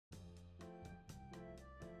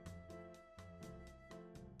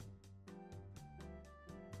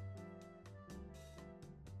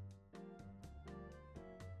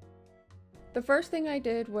The first thing I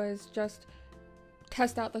did was just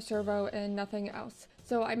test out the servo and nothing else.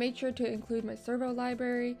 So I made sure to include my servo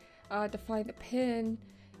library, define the pin,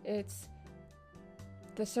 it's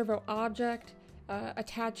the servo object,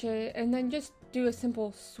 attach it, and then just do a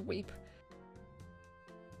simple sweep.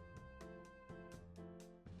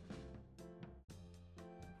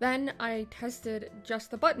 Then I tested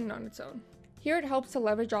just the button on its own. Here it helps to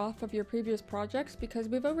leverage off of your previous projects because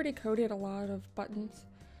we've already coded a lot of buttons.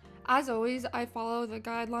 As always, I follow the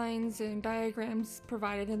guidelines and diagrams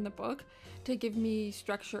provided in the book to give me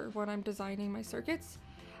structure when I'm designing my circuits.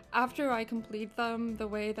 After I complete them the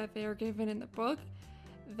way that they are given in the book,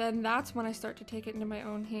 then that's when I start to take it into my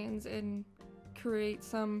own hands and create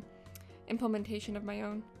some implementation of my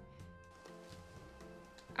own.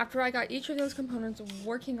 After I got each of those components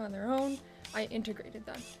working on their own, I integrated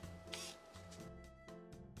them.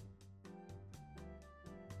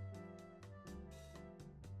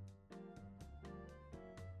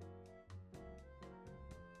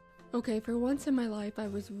 Okay, for once in my life, I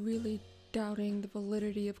was really doubting the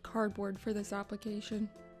validity of cardboard for this application.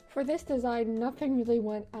 For this design, nothing really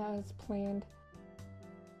went as planned.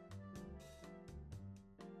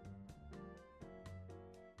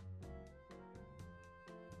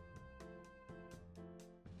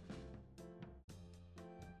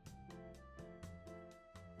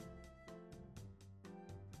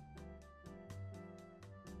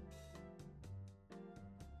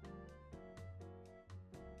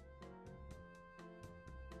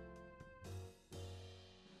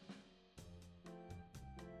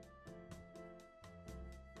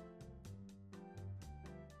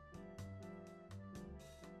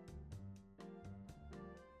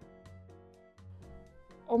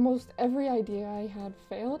 Almost every idea I had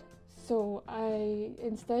failed, so I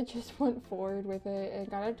instead just went forward with it and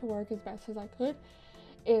got it to work as best as I could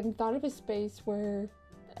and thought of a space where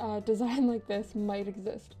a design like this might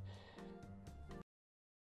exist.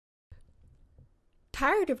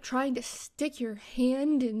 Tired of trying to stick your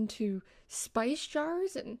hand into spice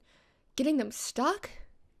jars and getting them stuck?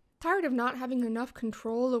 Tired of not having enough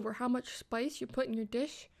control over how much spice you put in your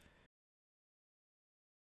dish?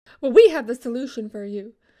 Well, we have the solution for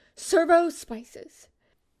you. Servo Spices.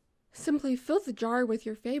 Simply fill the jar with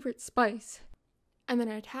your favorite spice, and then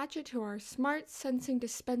attach it to our smart sensing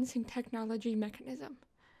dispensing technology mechanism.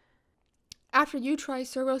 After you try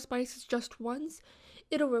Servo Spices just once,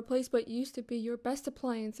 it'll replace what used to be your best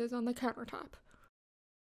appliances on the countertop.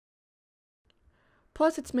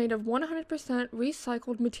 Plus, it's made of 100%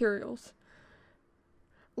 recycled materials,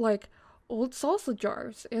 like old salsa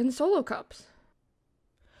jars and solo cups.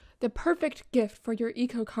 The perfect gift for your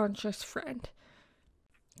eco-conscious friend.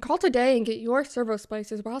 Call today and get your Servo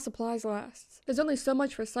Spices while supplies last. There's only so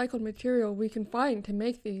much recycled material we can find to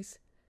make these.